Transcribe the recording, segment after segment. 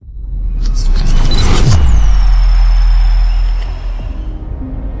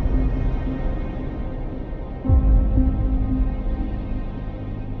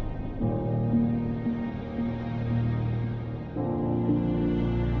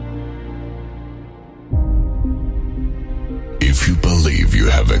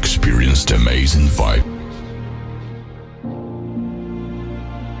have experienced amazing vibe.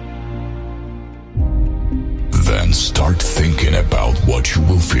 Then start thinking about what you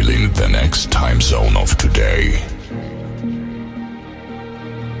will feel in the next time zone of today.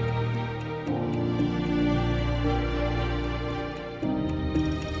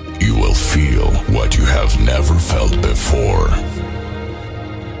 You will feel what you have never felt before.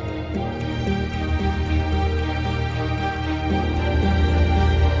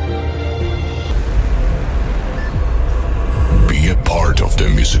 Be a part of the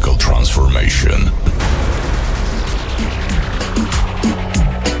musical transformation.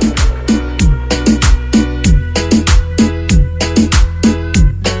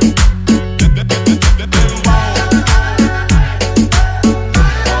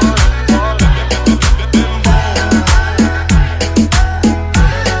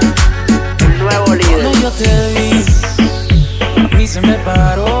 Se me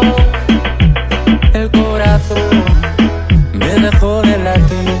paró el corazón, me dejó de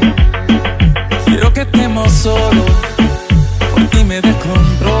latir. Quiero que estemos solos, por ti me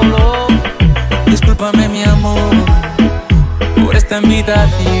descontrolo. Discúlpame mi amor por esta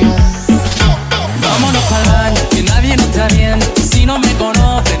invitación. Vámonos pa'l baño, que nadie nos está viendo. Si no me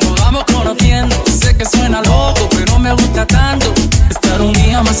conoce, nos vamos conociendo. Sé que suena loco, pero me gusta tanto. Estar un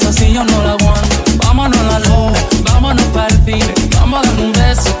día más así yo no lo aguanto. Vámonos a la luna, vámonos pa'l cine. Vamos a dar un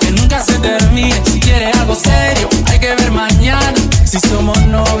beso que nunca se termine. Si quieres algo serio, hay que ver mañana. Si somos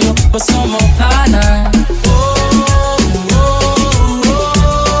novios, pues somos panas.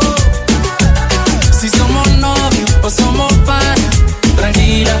 Si somos novios, pues somos panas.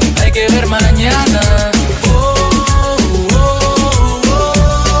 Tranquila, hay que ver mañana.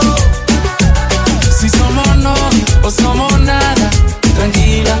 Si somos novios, pues somos nada.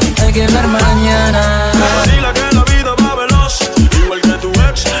 Tranquila, hay que ver mañana. Tranquila que la vida va veloz, igual que tu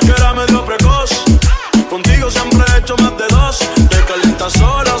ex, que era medio precoz. Contigo siempre he hecho más de dos. Te calientas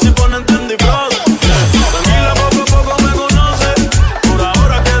sola si ponen Trendy Bros. Tranquila, poco a poco me conoces. Por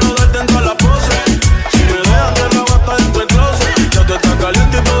ahora quiero darte en todas las poses. Si me dejan te rabo hasta dentro del closet. Ya tú estás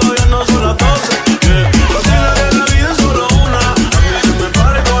caliente y todavía no son las 12. Tranquila que la vida es solo una. A mí se me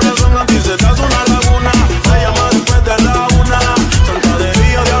para el corazón, a ti se te hace una laguna. Me llama después de la una. Santa de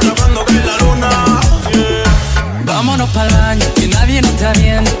día, diabla cuando cae la luna. Vámonos pa'l baño, que nadie nos está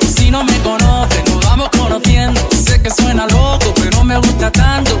viendo. Si no me conoce, nos vamos conociendo. Sé que suena loco, pero me gusta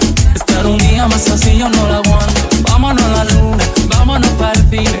tanto. Estar un día más así yo no lo aguanto. Vámonos a la luna, vámonos pa'l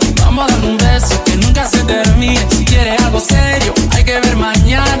cine. Vamos a dar un beso que nunca se termine. Si quieres algo serio, hay que ver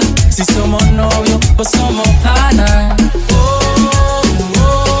mañana. Si somos novios, pues somos panas.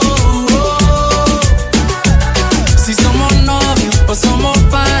 Si somos novios, pues somos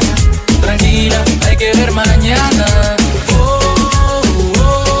panas. Tranquila, hay que ver mañana.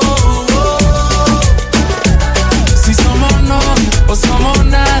 Si somos novios, pues somos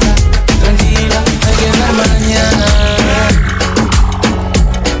nada. Tranquila, hay que ver mañana.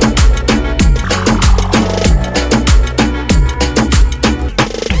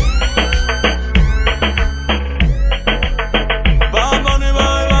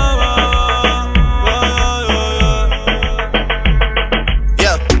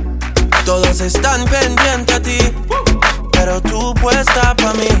 Todos están pendientes a ti, pero tú puesta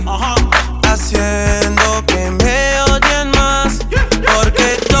pa' mí, haciendo que me odien más,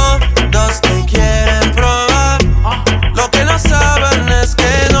 porque todos te quieren probar. Lo que no saben es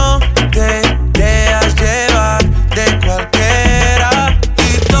que no te dejas llevar de cualquiera,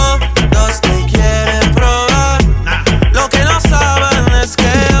 y todos te quieren probar. Lo que no saben es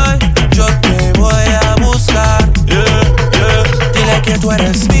que hoy yo te voy a buscar. Dile que tú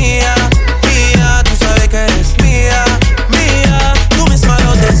eres mía.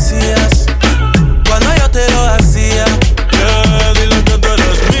 Cuando yo te lo hacía, dile que tú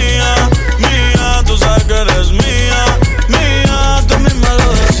eres mía, mía, tú sabes que eres mía, mía, tú misma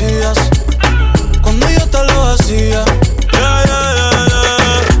lo decías, cuando yo te lo hacía,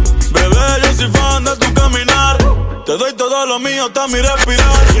 bebé, yo soy fan de tu caminar, te doy todo lo mío hasta mi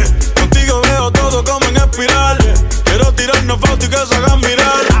respirar, contigo veo todo como en espiral, quiero tirarnos fotos y que se hagan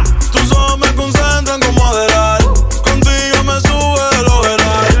mirar, tus ojos me concentran como Adelar, contigo me sube el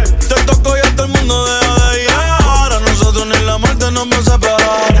overall, te toco y hasta el mundo deja de llegar, a nosotros ni la muerte nos va a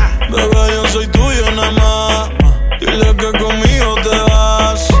separar, bebé, yo soy tuyo nada más, dile que conmigo te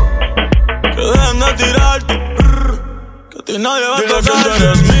vas, que dejen de tirarte, que a ti nadie va a tocar. Dile que tú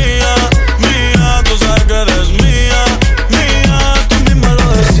eres mía, mía, tú sabes que eres mía, mía, tú misma lo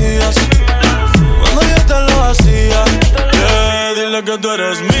decías, cuando yo te lo hacía, dile que tú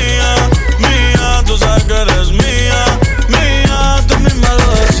eres mía, mía, tú sabes que eres mía, mía, tú misma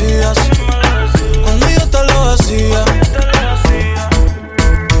lo decías cuando yo te lo decía.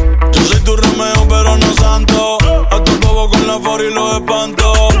 Yo soy tu Romeo pero no santo, a tu bobo con la for y lo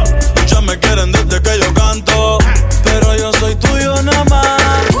espanto. Muchas me quieren desde que yo canto, pero yo soy tuyo nada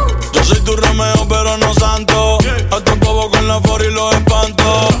más. Yo soy tu Romeo pero no santo, a tu bobo con la for y lo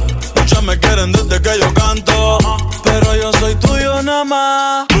espanto. Muchas me quieren desde que yo canto, pero yo soy tuyo nada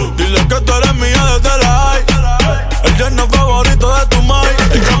más. Dile que tú eres mía desde la high, el yerno favorito de tu mai.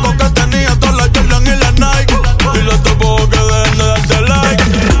 El campo que tenía todas las Jordan y las Nike. Dile a tu bobo que dejen de darte like.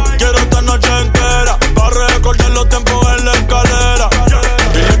 Quiero esta noche entera para recordar los tiempos en la escalera.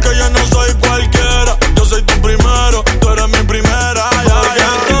 Dile que yo no soy cualquiera, yo soy tu primero, tú eres mi primera.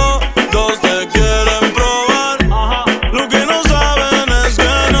 Todos te quieren probar, lo que no saben es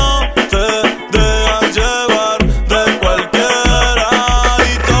que no te dejas llevar de cualquiera.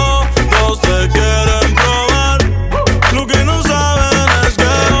 Y todos te quieren probar, lo que no saben es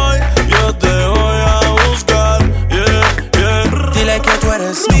que hoy yo te voy a buscar, yeah, yeah. Dile que tú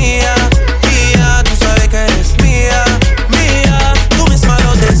eres mía, mía, tú sabes que eres mía, mía. Tú misma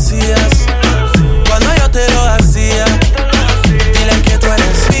lo decías cuando yo te lo hacía. Dile que tú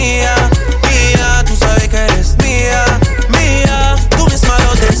eres mía, mía, tú sabes que eres mía, mía. Tú misma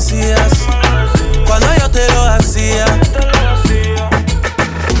lo decías cuando yo te lo hacía.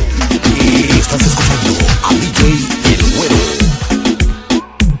 Y estás escuchando a DJ El Güero.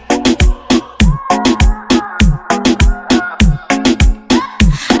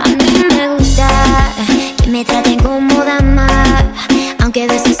 A mí me gusta que me traten como dama, aunque a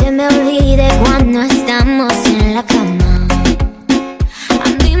veces se me olvide cuando estamos en la cama. A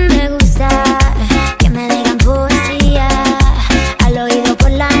mí me gusta que me digan poesía al oído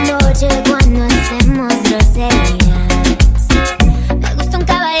por la noche cuando hacemos groserías. Me gusta un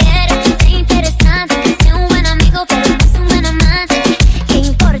caballero que sea interesante, que sea un buen amigo pero no es un buen amante, que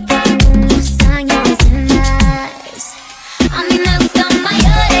importan unos años más. A mí me gustan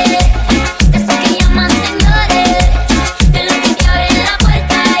mayores, de esos que llaman señores, de los que te abren la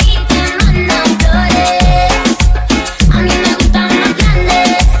puerta y te mandan flores. A mí me gustan más grandes,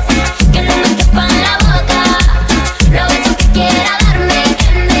 que no me quepan la boca, los besos que quiera darme, que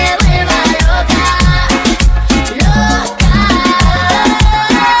me vuelva loca, loca,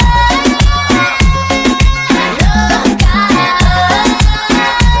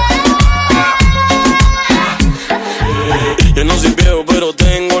 Yo no soy viejo pero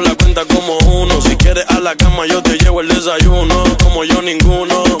tengo la cuenta como uno. Si quieres a la cama yo te llevo el desayuno. Como yo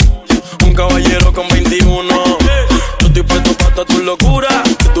ninguno, un caballero con 21. Yo estoy puesto pa' toda tu locura.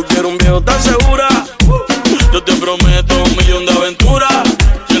 Si tú quieres un viejo ¿estás segura? Yo te prometo 1.000.000 de aventuras.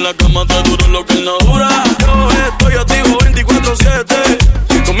 Si en la cama te duro lo que él no dura. Yo estoy activo 24/7.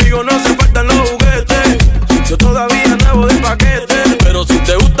 Conmigo no se faltan los juguetes. Yo todavía nuevo de paquete, pero si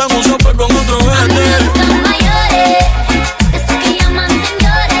te gusta mucho pues con otro a mí me vete. gustan mayores, de esos que llaman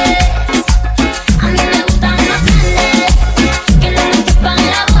señores. A mí me gustan más grandes, que no me quepan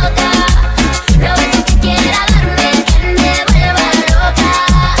la boca, los besos que quiera darme, que me vuelva loca,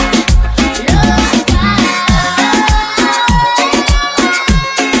 loca, loca.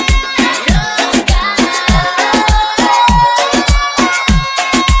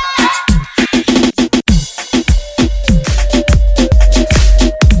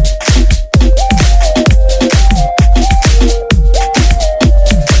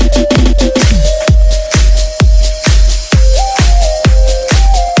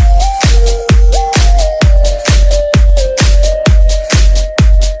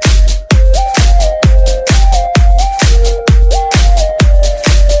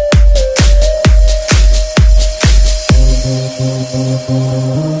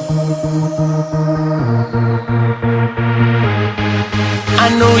 I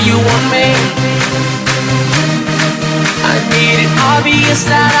know you want me. I need it obvious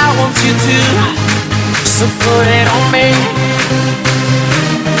that I want you to, so put it on me.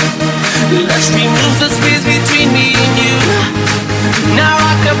 Let's remove the space between me and you. Now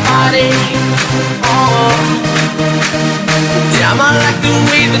rock the body. Oh, damn, I like the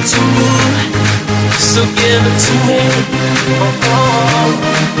way that you move, so give it to me. Oh,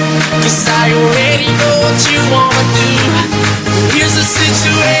 'cause I already know what you wanna do. Here's the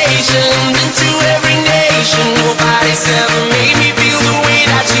situation, into every nation. Nobody's ever made me feel the way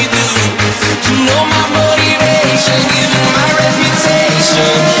that you do. You know my motivation, given my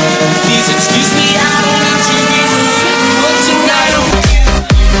reputation. Please excuse me, I don't mean to be rude, but tonight I'm with you.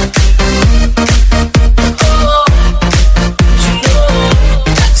 Oh, you know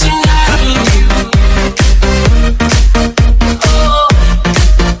that tonight I'm with you. Oh,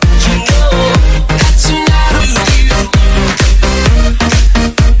 you know that tonight I'm with you.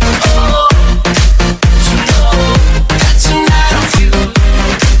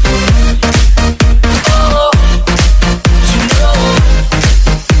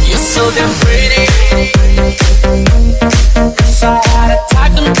 damn pretty. If I had a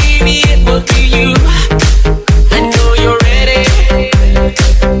type, then baby it would be you. I know you're ready.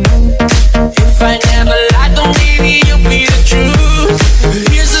 If I never lied, then baby you'll be the truth.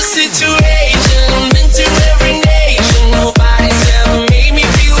 Here's the situation, I'm into every nation. Nobody's ever made me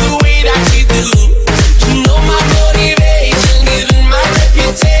feel the way that you do. You know my motivation, even my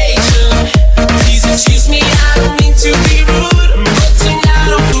reputation. Please excuse me, I don't mean to be rude, but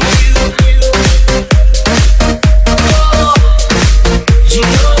tonight I'm for you. Oh, you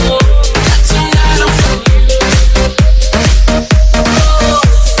know that tonight I'm for you. Oh,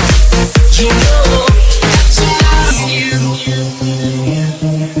 you know that tonight I'm you.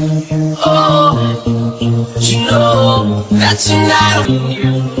 Oh, you know that tonight I'm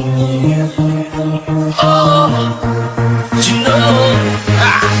you. Oh, you know.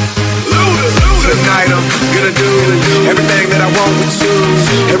 Tonight I'm gonna do everything that I want with you.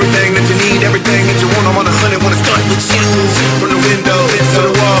 Everything that you need, everything that you want. I'm on 100, wanna start with you. From the window to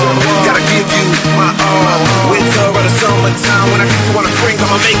the wall, gotta give you my all. Winter or the summertime, when I get to all the springs,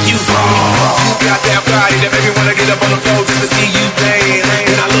 I'ma make you fall. You got that body that make me wanna get up on the floor just to see you dance.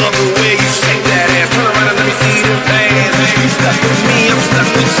 And I love the way you shake that ass. Turn around and let me see the fans. You stuck with me, I'm stuck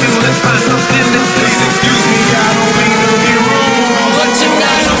with you. Let's find something that please excuse me. I don't mean to be rude, but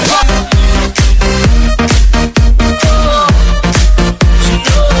tonight I'm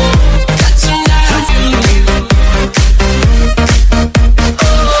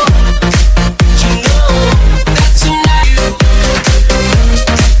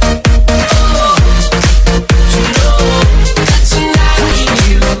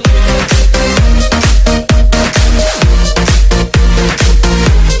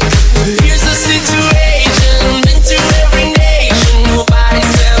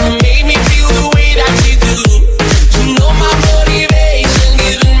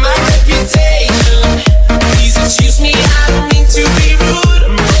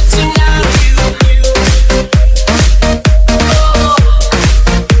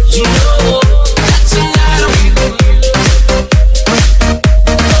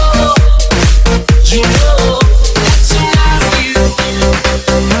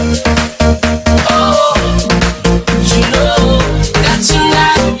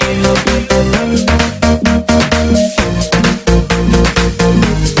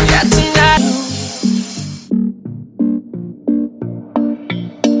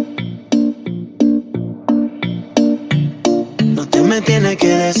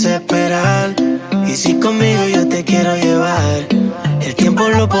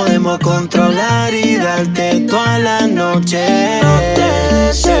controlar y darte toda la noche. No te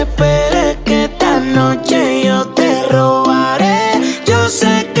desesperes que esta noche yo te robaré. Yo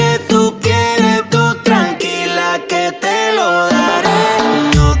sé que tú quieres, tú tranquila que te lo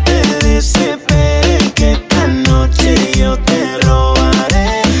daré. No te desesperes que esta noche yo te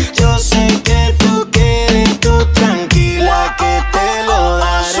robaré. Yo sé que tú quieres, tú tranquila que te lo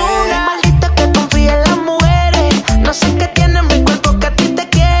daré. Soy una maldita que confía en las mujeres. No sé qué tiene en mi cuerpo que a ti te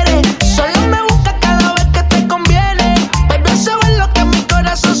quiere. Solo me busca cada vez que te conviene. Pero eso es lo que mi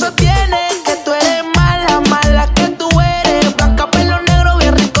corazón sostiene. Que tú eres mala, mala que tú eres. Blanca, pelo negro,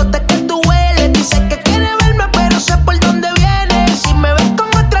 bien ricote que tú hueles. Dice que quiere verme, pero sé por dónde viene. Si me ves con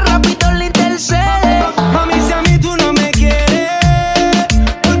otra, rápido le intercede. Mami, si a mí tú no me quieres,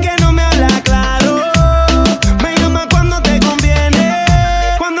 ¿por qué no me hablas claro? Me llama cuando te conviene.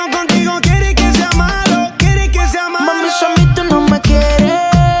 Cuando contigo quieres que sea malo, quieres que sea malo. Mami, si a mí tú no me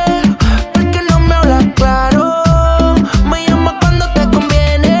quieres, ¿por qué no me hablas claro? Me llama cuando te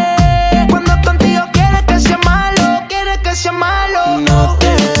conviene. Cuando contigo quieres que sea malo, quieres que sea malo. No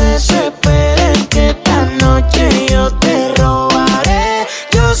te desesperes que esta noche yo te robaré.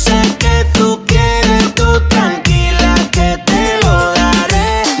 Yo sé que tú quieres, tú tranquila que te lo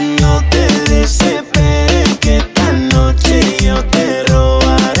daré. No te desesperes que esta noche yo te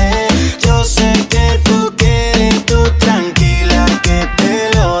robaré. Yo sé que tú quieres, tú tranquila que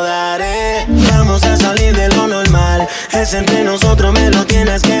te lo daré. Vamos a salir de lo normal, es entre nosotros, me lo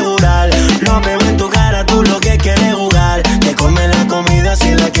tienes que jurar. Lo veo en tu cara, tú lo que quieres jugar. Te comes la comida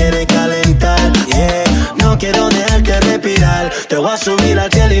si la quieres calentar. Yeah, no quiero dejarte respirar. Te voy a subir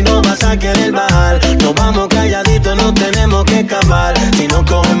al cielo y no vas a querer bajar. Nos vamos calladitos, no tenemos que escapar. Si no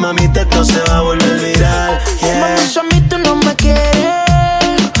coges mamita, esto se va a volver viral. Yeah. Mami, si a mí tú no me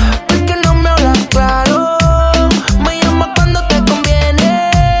quieres, ¿por qué no me hablas claro? Me llama cuando te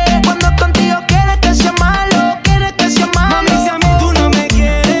conviene. Cuando contigo quieres que sea malo, quieres que sea malo. Mami, si a mí tú no me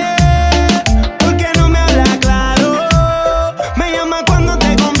quieres, ¿por qué no me hablas claro? Me llama cuando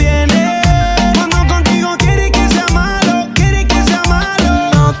te conviene. Cuando contigo quieres que sea malo, quieres que sea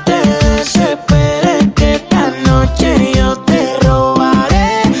malo. No te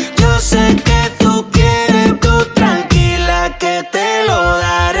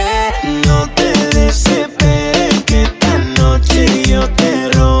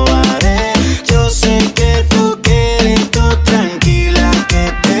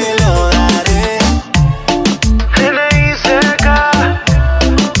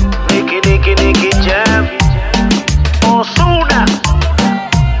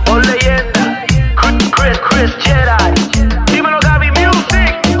es Jedi. Dímelo, Gaby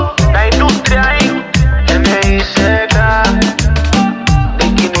Music. La industria ahí. M.I.C.K.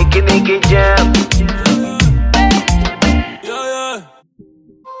 Nicky Jam.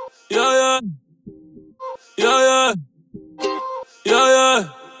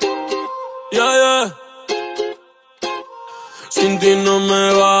 Sin ti no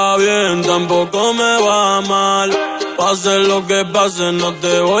me va bien, tampoco me va mal. Pase lo que pase, no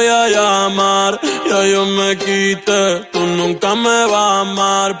te voy a llamar. Ya yo me quité, tú nunca me vas a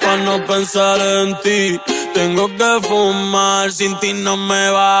amar. Pa' no pensar en ti, tengo que fumar. Sin ti no me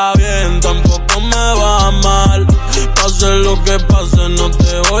va bien, tampoco me va mal. Pase lo que pase, no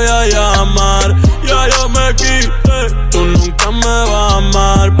te voy a llamar. Ya yo me quité, tú nunca me vas a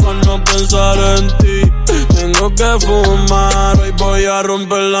amar. Pa' no pensar en ti, tengo que fumar. Hoy voy a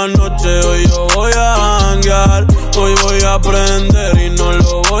romper la noche, hoy yo voy a janguear. Hoy voy a aprender y no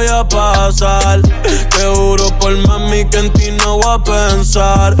lo voy a pasar. Te juro por mami que en ti no voy a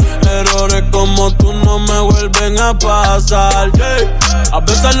pensar. Errores como tú no me vuelven a pasar. A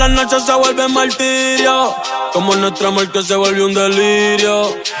veces las noches se vuelven martirio, como nuestro amor que se volvió un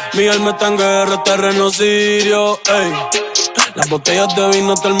delirio. Mi alma está en guerra, terreno sirio. Ey. Las botellas de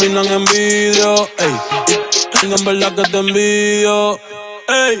vino terminan en vidrio. Ey. En verdad que te envidio.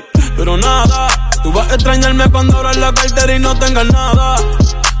 Ey. Pero nada, tú vas a extrañarme cuando abras la cartera y no tengas nada.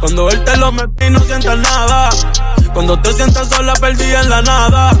 Cuando él te lo metí y no sientas nada. Cuando te sientas sola, perdida en la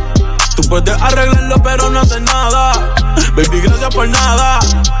nada. Tú puedes arreglarlo pero no haces nada. Baby, gracias por nada.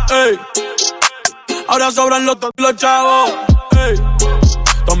 Ey. Ahora sobran los chavos. Ey.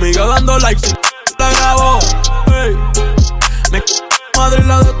 Tu amiga dando likes y la grabo. Ey. Me madre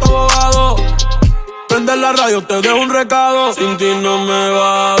la de tu abogado. Prende la radio, te dejo un recado. Sin ti no me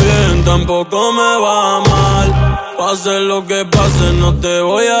va bien, tampoco me va mal. Pase lo que pase, no te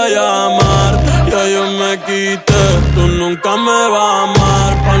voy a llamar. Ya yo me quité, tú nunca me vas a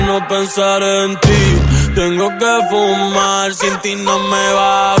amar. Pa' no pensar en ti, tengo que fumar. Sin ti no me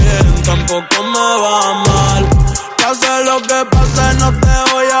va bien, tampoco me va mal. Pase lo que pase, no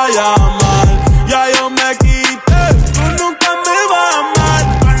te voy a llamar. Ya yo me quité, tú nunca me vas a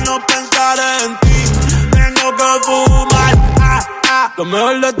amar. Pa' no pensar en ti, que fumar, Lo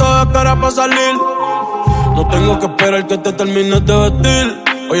mejor de todo es que ahora pa' salir no tengo que esperar que te termines de vestir.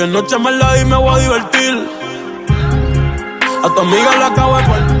 Hoy en noche me la di y me voy a divertir. A tu amiga la acabo de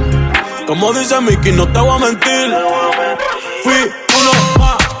ver. Como dice Mickey, no te voy a mentir. Fui uno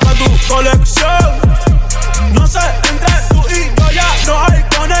más de tu colección. No sé, entre tú y yo ya no hay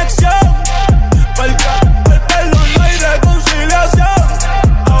conexión. Porque el pelo no hay reconciliación.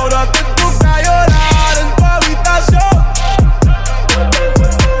 Ahora te toca llorar en tu habitación.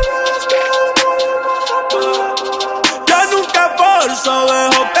 Ya nunca forzo,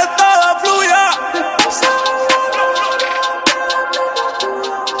 dejo que todo fluya.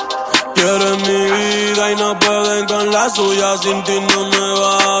 Quieren mi vida y no pueden con la suya. Sin ti no me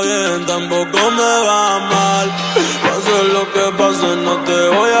va bien, tampoco me va mal. Pase lo que pase, no te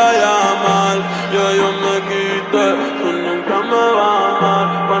voy a llamar. Ya yo me quité, tú nunca me vas a amar.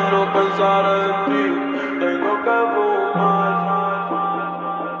 Para no pensar en ti, tengo que fumar.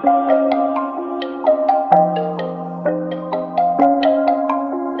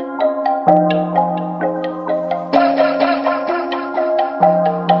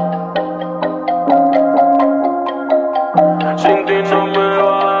 Sin ti no me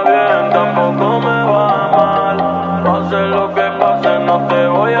va bien, tampoco me va mal. Pase lo que pase, no te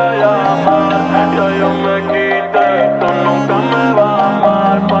voy a llamar. Ya yo me quité, tú nunca me vas a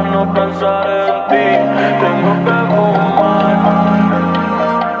amar. Para no pensar en ti, tengo que fumar.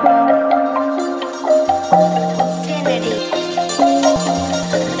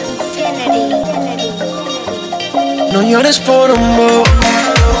 No llores por un bobo.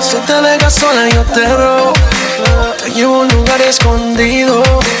 Si te dejas sola yo te robo. Te llevo a un lugar escondido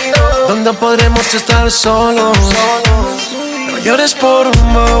donde podremos estar solos. No llores por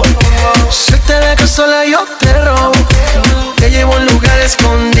un bobo. Si te dejas sola yo te robo. Te llevo a un lugar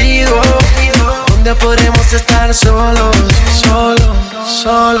escondido donde podremos estar solos. Solo,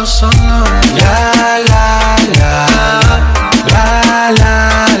 solo, solo. La, la, la, la,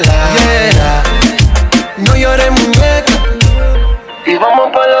 la, la, yeah. No llores muñeca y vamos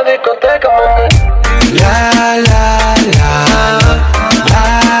pa' la discoteca, mami. La, la, la,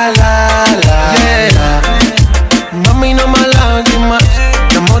 la, la, la, yeah. Mami, no más lágrimas.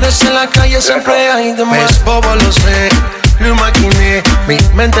 De amores en la calle siempre hay de más. Es bobo, lo sé, lo imaginé. Mi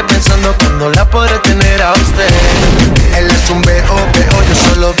mente pensando cuando la podré tener a usted. Él es un veo, yo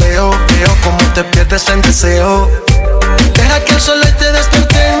solo veo como te pierdes en deseo. Deja que el sol te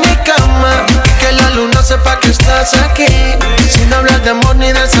despierte en mi cama y que la luna sepa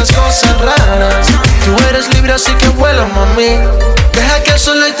libre así que vuela, mami. Deja que el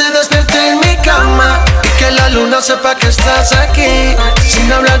sol hoy te despierte en mi cama y que la luna sepa que estás aquí.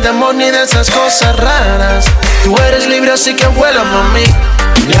 Sin hablar de amor ni de esas cosas raras. Tú eres libre así que vuela, mami.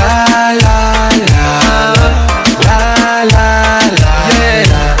 La, la, la, la, la, la,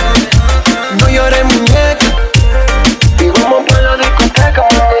 yeah. No llores, muñeca, y vamos pa' la discoteca,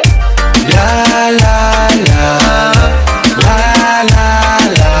 mami. La, la, la, la, la,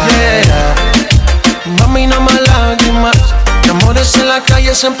 la, yeah. Mami, no más lágrimas, de amores en la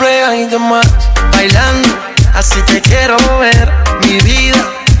calle siempre hay de más. Bailando, así te quiero ver, mi vida,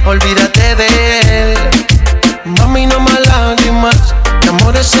 olvídate de él. Mami, no más lágrimas, de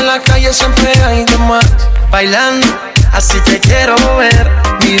amores en la calle siempre hay de más. Bailando, así te quiero ver,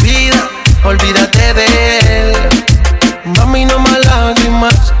 mi vida, olvídate de él. Mami, no más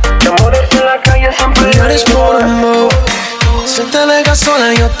lágrimas, de amores en la calle siempre hay de más. Llores por amor, si te dejas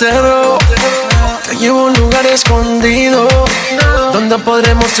sola yo te robo. Te llevo a un lugar escondido donde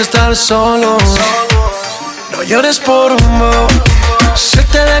podremos estar solos. No llores por amor, si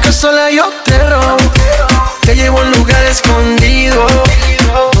te dejas sola yo te robo. Te llevo a un lugar escondido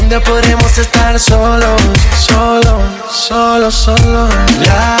donde podremos estar solos, solo, solo, solo.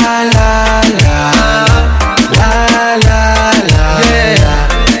 La, la, la, la, la, la, yeah.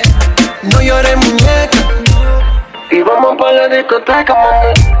 No llores, muñeca, y vamos pa' la discoteca,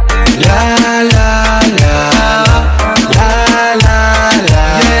 mami. La, la, la, la, la,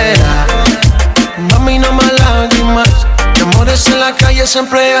 la, yeah. Mami, no más lágrimas, de amores en la calle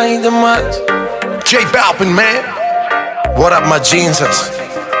siempre hay de más. J Balvin, man. What up, my jeans?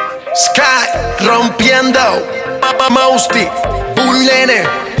 Sky rompiendo. Mama Mosty, Bullene.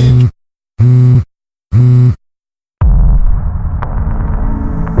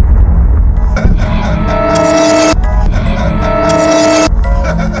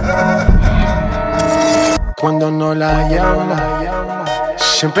 Cuando no la llamo,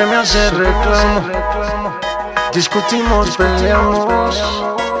 siempre me hace reclamo. Discutimos, peleamos,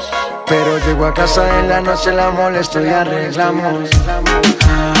 pero llego a casa en la noche, la molesto y arreglamos.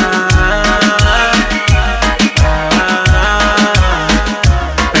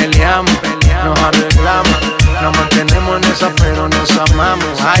 Peleamos, nos arreglamos, nos mantenemos en esa, pero nos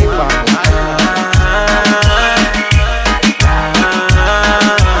amamos. Ahí vamos.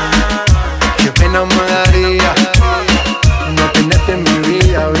 Qué pena me daría no tenerte en mi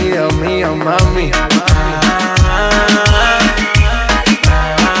vida, vida mía, mami.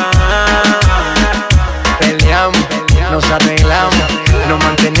 Nos arreglamos, nos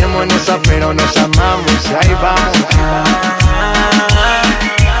mantenemos en esa, pero nos amamos. Ahí vamos.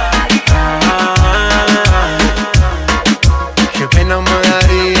 Qué pena me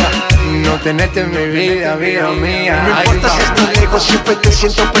daría no tenerte en mi vida, vida mía. No importa si estoy lejos, siempre te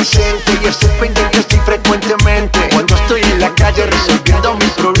siento presente y estoy pendiente así frecuentemente. Cuando estoy en la calle resolviendo mis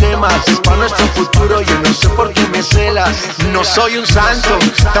problemas, es para nuestro futuro, yo no sé por qué me celas. No soy un santo,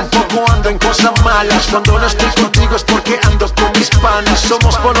 tampoco ando en cosas malas. Cuando no estoy contigo es porque ando con mis panas.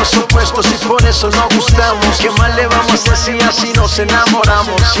 Somos polos opuestos y por eso no gustamos. ¿Qué mal le vamos a hacer si así nos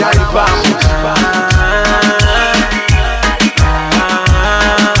enamoramos? Y ahí vamos.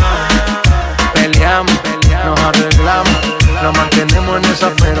 Peleamos, nos arreglamos, nos mantenemos en esa,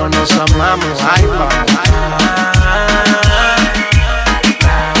 pero nos amamos. Ahí vamos.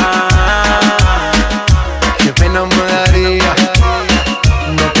 Qué pena me daría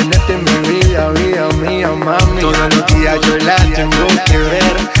no tenerte en mi vida, vida mía, mami. Todos los días yo la tengo que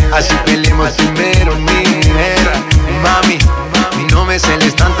ver, así peleemos primero, mi mujer. Mami, no me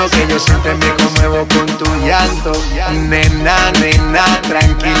celes tanto que yo siempre me conmuevo con tu llanto. Nena, nena,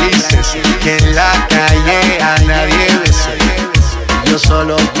 tranquilícese, que en la calle a nadie bese. Yo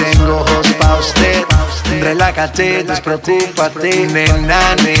solo tengo ojos pa' usted. Relájate, despreocúpate.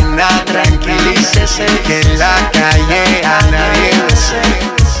 Nena, nena, tranquilícese, que en la calle a nadie bese.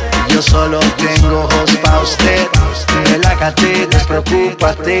 Yo solo tengo ojos pa' usted. Relájate,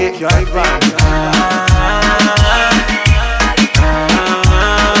 despreocúpate. Yo ahí vamos.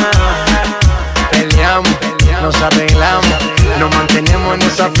 Peleamos, nos arreglamos, nos mantenemos en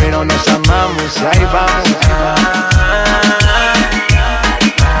esa, pero nos amamos. Ahí vamos.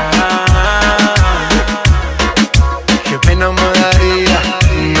 Qué pena me daría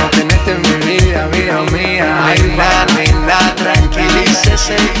no tenerte en mi vida, vida mía. Ay, nena,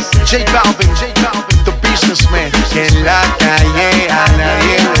 tranquilícese. J Balvin, the businessman. Que en la calle a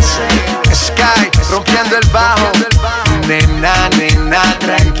nadie bese. Sky rompiendo el bajo. Nena, nena,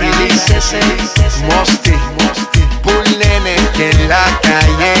 tranquilícese. Mosty, Bullene, que en la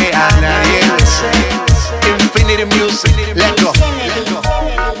calle a nadie bese. Infinity Music, let's go.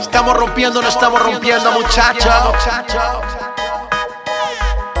 estamos rompiendo, no estamos rompiendo, muchachos.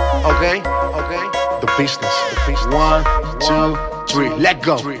 Okay. The business. 1, 2, 3, let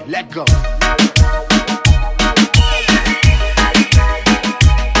go.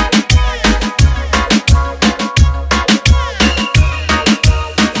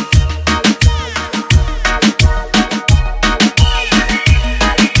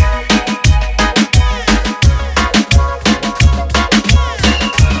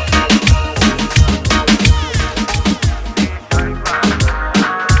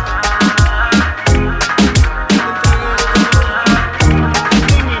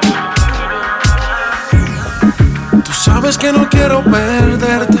 Sabes que no quiero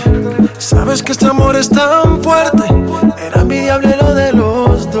perderte, sabes que este amor es tan fuerte. Era envidiable lo de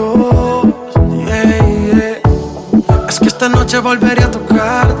los dos, Es que esta noche volveré a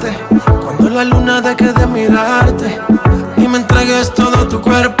tocarte, cuando la luna deje de mirarte y me entregues todo tu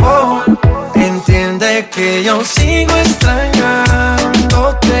cuerpo. Entiende que yo sigo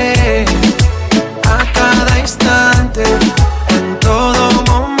extrañándote a cada instante, en todo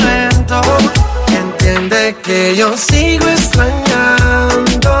momento. Entiende que yo sigo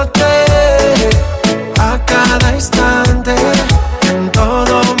extrañándote a cada instante, en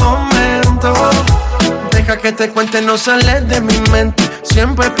todo momento. Deja que te cuente, no sales de mi mente,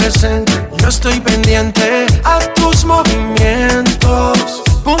 siempre presente. Yo estoy pendiente a tus movimientos,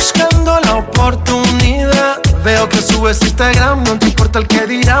 buscando la oportunidad. Veo que subes Instagram, no te importa el que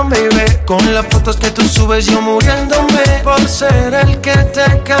dirán, baby. Con las fotos que tú subes yo muriéndome por ser el que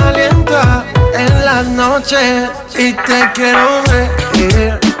te calienta en las noches. Y te quiero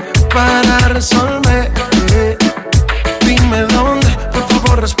ver para resolver. Dime dónde, por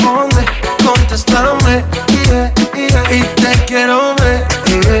favor responde, contéstame. Y te quiero ver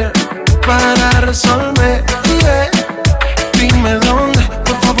para resolver. Dime dónde,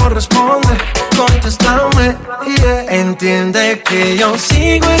 por favor responde, contéstame. Entiende que yo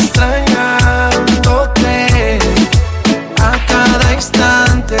sigo extrañándote a cada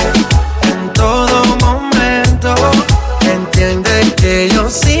instante, en todo momento. Entiende que yo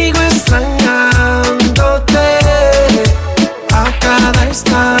sigo extrañándote a cada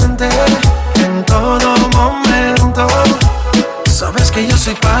instante, en todo momento. Sabes que yo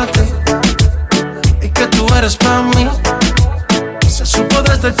soy pa' ti y que tú eres pa' mí. Se supo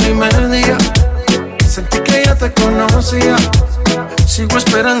desde el primer día, sentí que ya te conocía. Sigo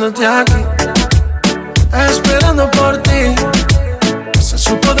esperándote aquí, esperando por ti. Se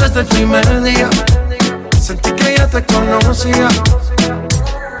supo desde el primer día, sentí que ya te conocía.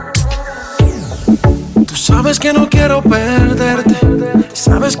 Tú sabes que no quiero perderte,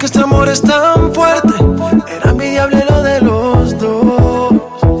 sabes que este amor es tan fuerte. Era envidiable lo de los dos,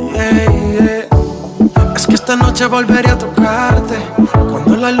 Es que esta noche volveré a tocarte,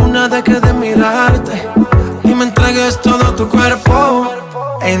 cuando la luna deje de mirarte y me entregues todo tu cuerpo.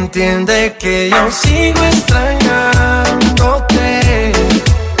 Entiende que yo sigo extrañándote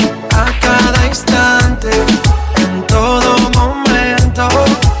a cada instante, en todo momento.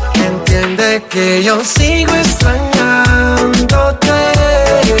 Entiende que yo sigo extrañándote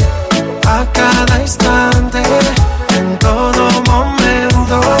a cada instante, en todo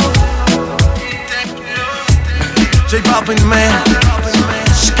momento. J Balvin, man,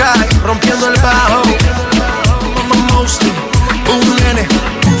 Sky, rompiendo el bajo, Mostly, un nene.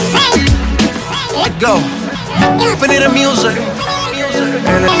 Let go, Infinite Music.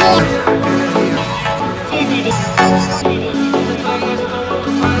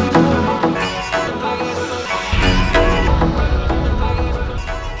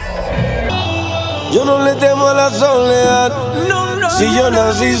 Yo no le temo a la soledad, si yo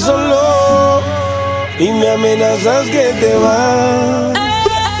nací solo y me amenazas que te vas.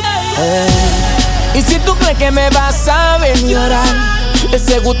 Y si tú crees que me vas a ver llorar,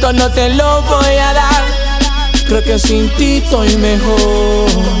 ese gusto no te lo voy a dar. Creo que sin ti estoy mejor.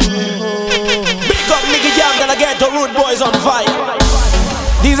 Big up Nicky Jam, gonna get the Rude Boys on fire.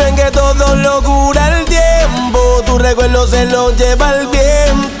 Dicen que todo lo cura el tiempo, tu recuerdo se lo lleva el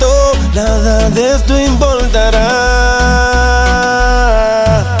viento. Nada de esto importará.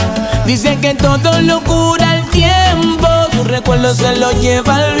 Dicen que todo lo cura el tiempo, tu recuerdo se lo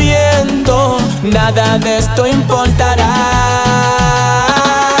lleva el viento. Nada de esto importará.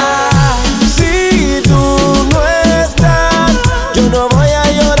 Si tú no estás, yo no voy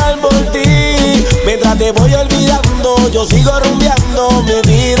a llorar por ti. Mientras te voy olvidando, yo sigo rumbeando, mi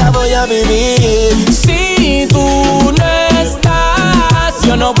vida voy a vivir. Si tú no estás,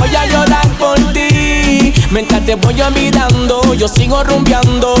 yo no voy a llorar por ti. Mientras te voy olvidando, yo sigo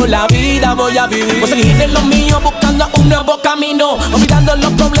rumbeando, la vida voy a vivir. Voy a seguir en lo mío buscando empezando un nuevo camino. Olvidando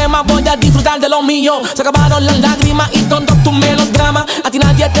los problemas, voy a disfrutar de lo mío. Se acabaron las lágrimas y todos tus melodramas. A ti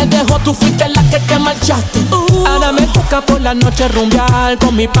nadie te dejó, tú fuiste la que te marchaste. Ahora me toca por la noche rumbear,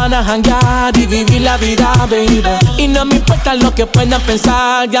 con mi pana janguear y vivir la vida, baby. Y no me importa lo que puedan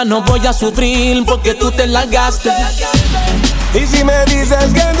pensar, ya no voy a sufrir porque tú te largaste. Y si me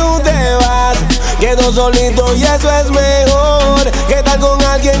dices que tú te vas, quedo solito y eso es mejor que estar con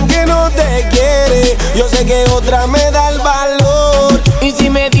alguien que no te quiere. Yo sé que otra me da el valor. Y si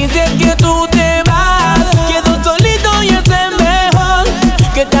me dices que tú te vas, quedo solito y eso es mejor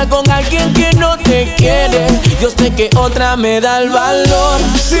que estar con alguien que no te quiere. Yo sé que otra me da el valor.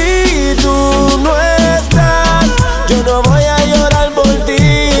 Si tú no estás, yo no voy a llorar por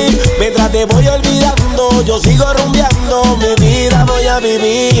ti. Mientras te voy olvidando, yo sigo rumbeando, mi vida voy a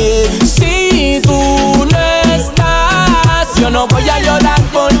vivir. Si tú no estás, yo no voy a llorar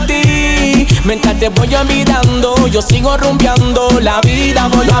por ti. Mientras te voy olvidando, yo sigo rumbeando, la vida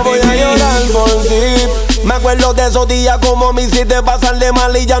voy a vivir. Voy a llorar por ti. Me acuerdo de esos días como me hiciste pasarle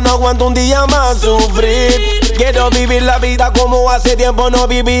mal y ya no aguanto un día más sufrir. Quiero vivir la vida como hace tiempo no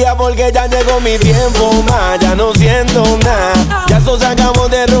vivía, porque ya llegó mi tiempo más. Ya no siento nada, ya eso se acabó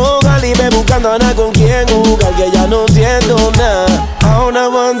de rogar y me buscando a nada con quien jugar, que ya no siento nada. Ahora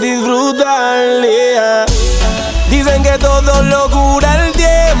van a disfrutar, yeah. Dicen que todo lo cura el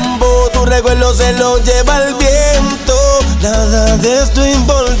tiempo, tu recuerdo se lo lleva el viento. Nada de esto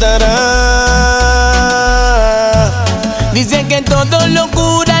importará. Dicen que todo lo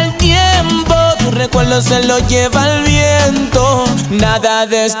cura el tiempo, tu recuerdo se lo lleva el viento. Nada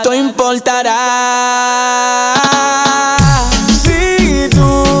de esto importará. Si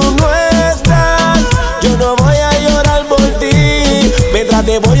tú no estás, yo no voy a llorar por ti. Mientras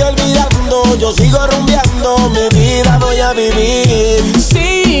te voy olvidando, yo sigo rumbeando, mi vida voy a vivir.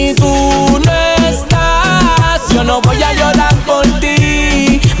 Si tú no estás, yo no voy a llorar por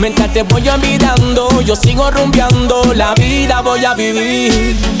ti. Mientras te voy olvidando, yo sigo rumbeando, la vida voy a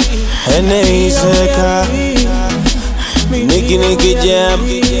vivir. N.I.C.K. Nicky Jam,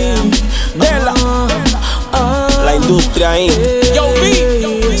 Dela, La Industria Inc.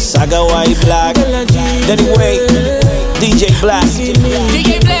 Saga White Black, Danny Way, DJ Blast.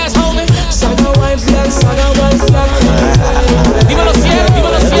 DJ Blast, homie. Saga White Black, Saga White Black. Dímelo siempre,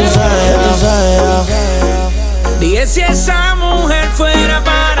 dímelo siempre. Dije si esa mujer fuera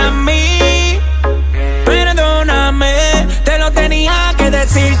para mí, perdóname, te lo tenía que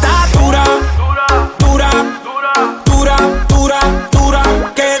decir. Está dura, dura, dura, dura, dura,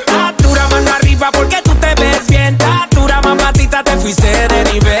 que está dura, mano arriba porque tú te ves bien. Está dura, mamacita, te fuiste de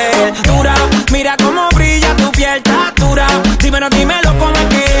nivel. Dura, mira cómo brilla tu piel. Está dura, dímelo cómo es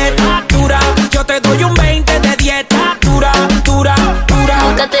que está dura. Yo te doy un 20 de 10. Está dura, dura, dura.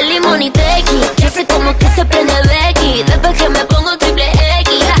 Búscate limón y tequi, ya sé cómo que se prende Becky. Después que me pongo triple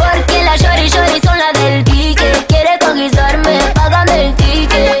X, porque la shorty son la del pique. Quiere conquistarme, págame el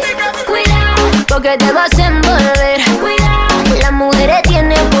ticket. Cuidado, porque te vas a envolver. Cuidado, las mujeres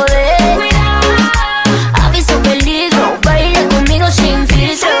tienen poder. Cuidado, aviso peligro, baila conmigo sin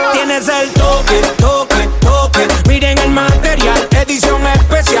filtro. Tienes el toque, toque, toque. Miren el material, edición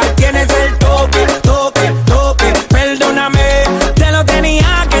especial. Tienes el toque, toque, toque. Perdóname, te lo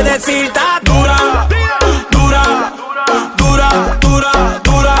tenía que decir. Está dura, dura, dura, dura,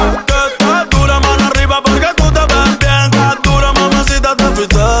 dura. Que está dura, mano arriba porque tú te ves bien. Está dura, mamacita, te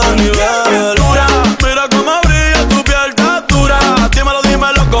fuiste de nivel. Dura, mira cómo brilla tu piel. Está dura,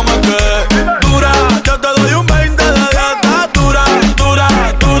 dímelo como es que dura. Yo te doy un 20 de 10. Está dura, dura,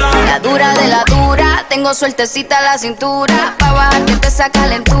 dura. La dura de la dura, tengo sueltecita la cintura. Pa' bajarte esa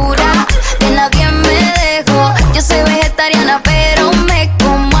calentura, de nadie me dejo. Yo soy vegetariana pero me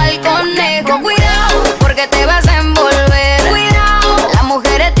como al conejo. Cuidado, porque te vas a envolver. Cuidado, las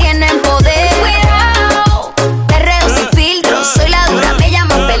mujeres tienen poder. Cuidado, perreo sin filtro, soy la dura, me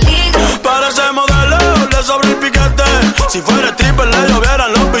llaman peligro. Para ese modelo le sobra el piquete. Si fuera stripper le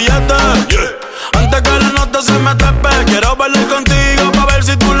llovieran los billetes, yeah. Antes que la nota se me trepe, quiero bailar contigo pa' ver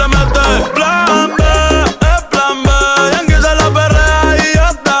si tú le metes. Plan B, es plan B. Yankee se la perrea y yo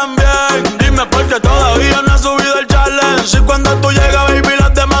también. Dime por qué todavía no has subido el challenge. Si cuando tú llegas, baby,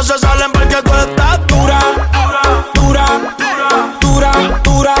 las demás se salen porque tú estás dura, dura, dura,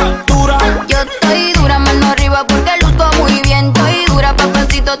 dura, dura. Yo estoy dura, mano arriba porque luzco muy bien. Estoy dura,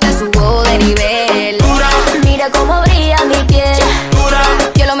 papacito, te subo de nivel. Dura, mira cómo brilla mi piel. dura,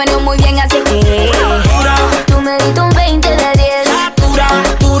 Yo lo meneo muy bien, así que dura. tú me diste un 20 de 10.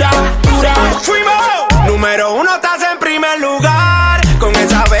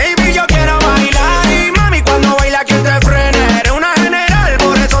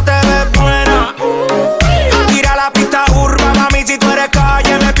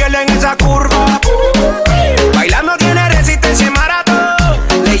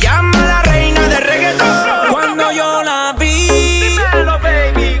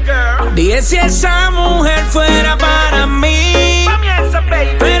 que si esa mujer fuera para mí,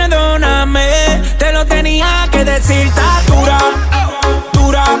 perdóname, te lo tenía que decir. Está dura,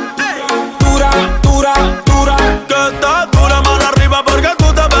 dura, dura, dura, dura. Que está dura, mano arriba porque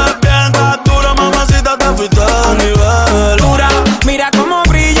tú te ves bien. Está dura, mamacita, te fuiste de nivel. Dura, mira cómo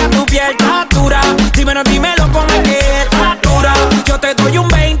brilla tu piel. Está dura, dímelo cómo es que está dura. Yo te doy un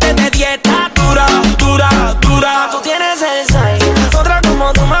 20 de 10. Está dura, dura, dura. Tú tienes el 6, otra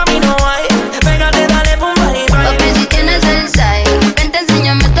como tu mami no hay. Pégate, dale, pum, bye, bye. Papi, si tienes el 6, ven, te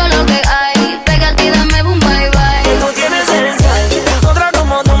enséñame todo lo que hay. Pégate y dame boom, bye, bye. Tú tienes el 6, otra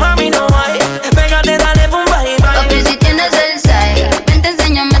como tu mami no hay. Pégate, dale, pum, bye, bye. Papi, si tienes el 6, ven, te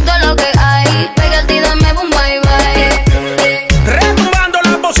enséñame todo lo que hay. Pégate y dame boom, bye, bye. Retumbando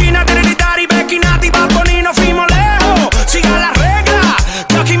las bocinas, Trinidad y Becky, Nati, Bad Bunny, nos fuimos lejos. Siga la regla,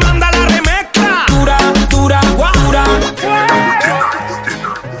 que aquí manda la remezcla. Dura, dura, dura.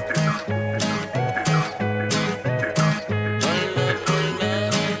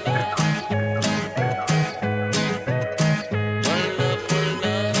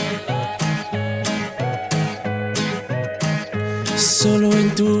 Solo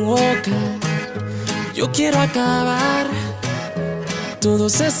en tu boca yo quiero acabar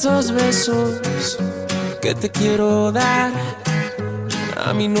todos esos besos que te quiero dar.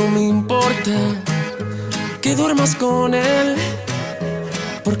 A mí no me importa que duermas con él,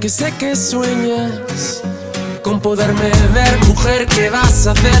 porque sé que sueñas con poderme ver. Mujer, ¿qué vas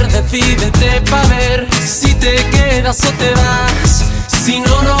a hacer? Decídete pa' ver si te quedas o te vas. Si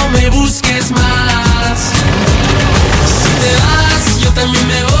no, no me busques más. Si te vas, yo también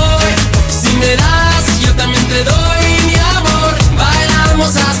me voy. Si me das, yo también te doy mi amor.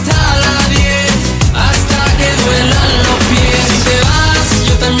 Bailamos hasta la 10, hasta que duelan los pies. Si te vas,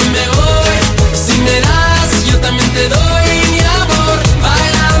 yo también me voy. Si me das, yo también te doy mi amor.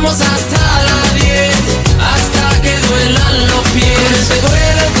 Bailamos hasta la 10, hasta que duelan los pies. Te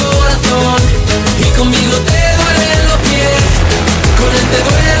duele el corazón y conmigo te duelen los pies. Con él te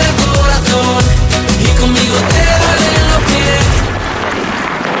duele el corazón y conmigo te duelen los pies.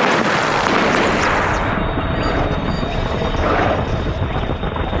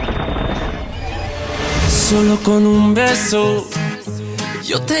 Solo con un beso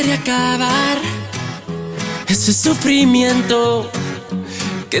yo te haré acabar ese sufrimiento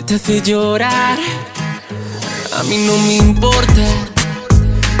que te hace llorar. A mí no me importa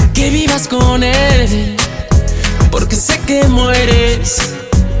que vivas con él, porque sé que mueres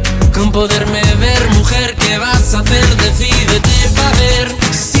con poderme ver. Mujer, ¿qué vas a hacer? Decídete pa' ver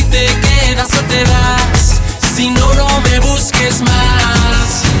si te quedas o te vas. Si no, no me busques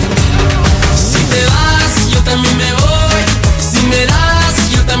más. Si te vas, yo también me voy. Si me das,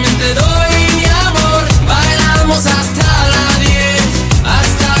 yo también te doy mi amor. Bailamos hasta la 10,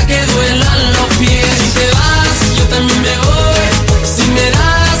 hasta que duelan los pies. Si te vas, yo también me voy. Si me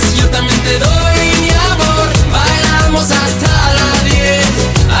das, yo también te doy mi amor. Bailamos hasta la 10,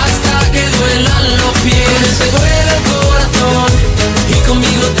 hasta que duelan los pies. Te duele el corazón y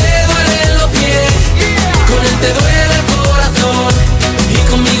conmigo te duelen los pies. Con él te duele el corazón y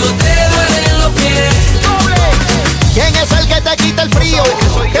conmigo te duelen los pies. ¿Quién es el que te quita el frío?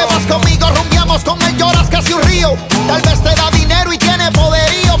 Que vas conmigo, rumbiamos con él, lloras casi un río. Tal vez te da dinero y tiene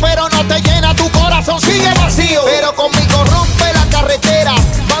poderío, pero no te llena tu corazón, sigue vacío. Pero conmigo rompe la carretera.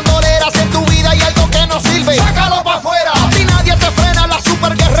 Bandoleras en tu vida y algo que no sirve, sácalo pa' afuera. A ti nadie te frena, la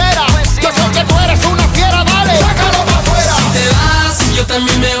super guerrera. Yo sé que tú eres una fiera, dale, sácalo pa' afuera. Si te vas, yo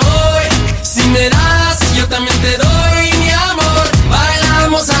también me voy. Si me das, yo también te doy mi amor.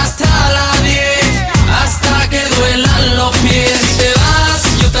 Bailamos hasta la 10, hasta que duelan los pies. Si te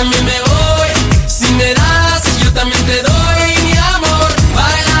vas, yo también me voy. Si me das, yo también te doy mi amor.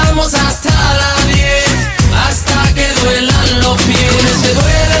 Bailamos hasta la 10, hasta que duelan los pies. Con él te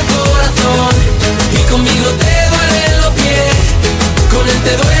duele el corazón y conmigo te duelen los pies. Con él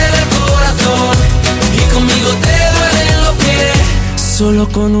te duele el corazón y conmigo te duelen los pies. Solo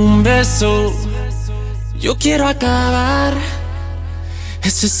con un beso yo quiero acabar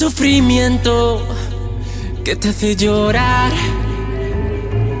ese sufrimiento que te hace llorar.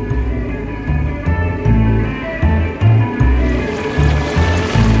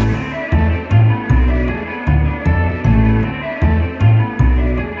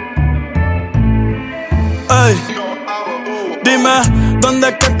 Ey, dime, ¿dónde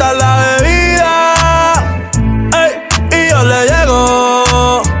es que está la bebida? Ey, y yo le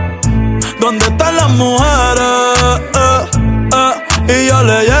llego. ¿Dónde están las mujeres? Y yo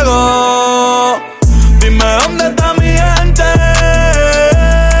le llego. Dime, ¿dónde está mi gente?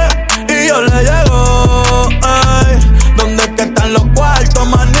 Y yo le llego. Ey, ¿dónde es que están los cuartos,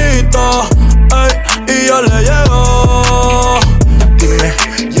 manito?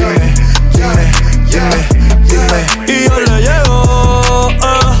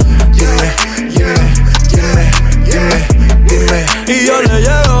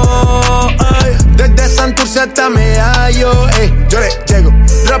 ¿dónde está mi gallo? Yo le llego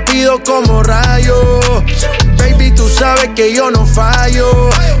rápido como rayo. Baby, tú sabes que yo no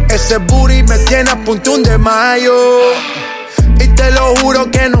fallo. Ese booty me tiene a puntún de mayo. Y te lo juro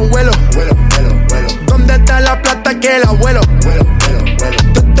que no vuelo. ¿Dónde está la plata que la vuelo?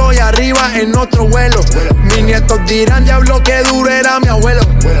 Yo estoy arriba en otro vuelo. Mis nietos dirán, diablo, que duro era mi abuelo.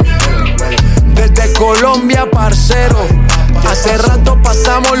 Desde Colombia, parcero. Hace rato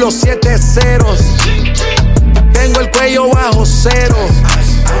pasamos los 7 ceros. Tengo el cuello bajo cero.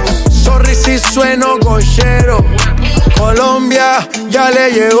 Sorry si sueno gochero. Colombia ya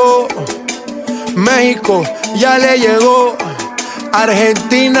le llegó. México ya le llegó.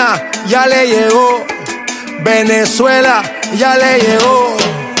 Argentina ya le llegó. Venezuela ya le llegó.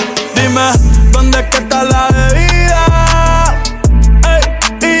 Dime, ¿dónde es que está la bebida? Ey,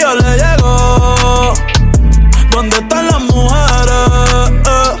 y yo le llego. ¿Dónde están las mujeres?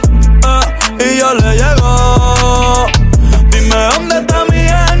 Y yo le llego. Dime, ¿dónde está mi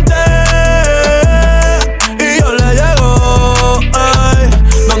gente? Y yo le llego. Ey,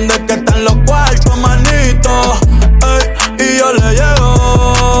 ¿dónde es que están los cuartos, manito? Ey, y yo le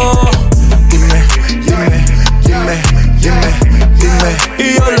llego. Dime.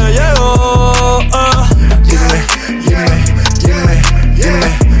 Y yo le llego.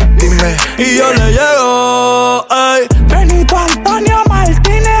 Dime. Y yo le llego. Ey. Benito Antonio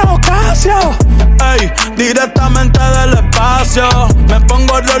Martínez Ocasio. Ey, directamente del espacio. Me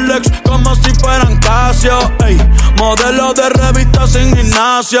pongo Rolex como si fueran Casio. Ey, modelo de revista sin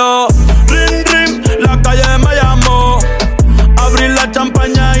gimnasio. Ring, ring, la calle me llamó. Abrí la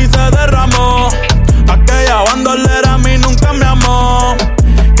champaña y se derramó. Aquella bandolera a mí nunca me amó.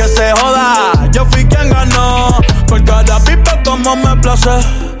 Que se joda, yo fui quien ganó. Por cada pipa como me place.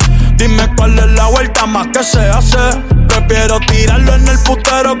 Dime cuál es la vuelta más que se hace. Prefiero tirarlo en el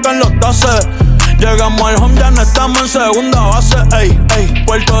putero que en los tases. Llegamos al home, ya no estamos en segunda base. Ey, ey,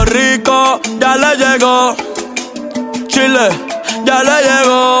 Puerto Rico ya le llegó. Chile ya le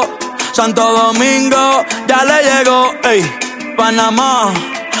llegó. Santo Domingo ya le llegó. Ey, Panamá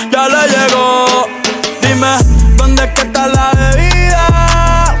ya le llegó. Dime, ¿dónde es que está la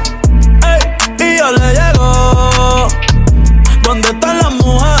bebida? Ey, y yo le llego. ¿Dónde están las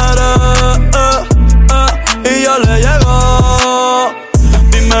mujeres? Y yo le llego.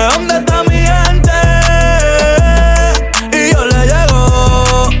 Dime, ¿dónde está mi gente? Y yo le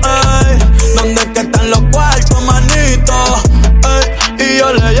llego. Ey, ¿dónde es que están los cuartos, manito? Ey, y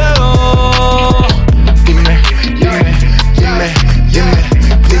yo le llego. Dime. Y yo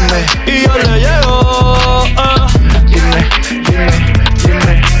le llego.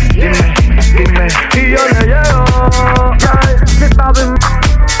 Dime. Y yo le llego.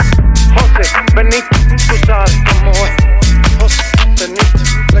 José, Benito, tú sabes cómo es. José, Benito,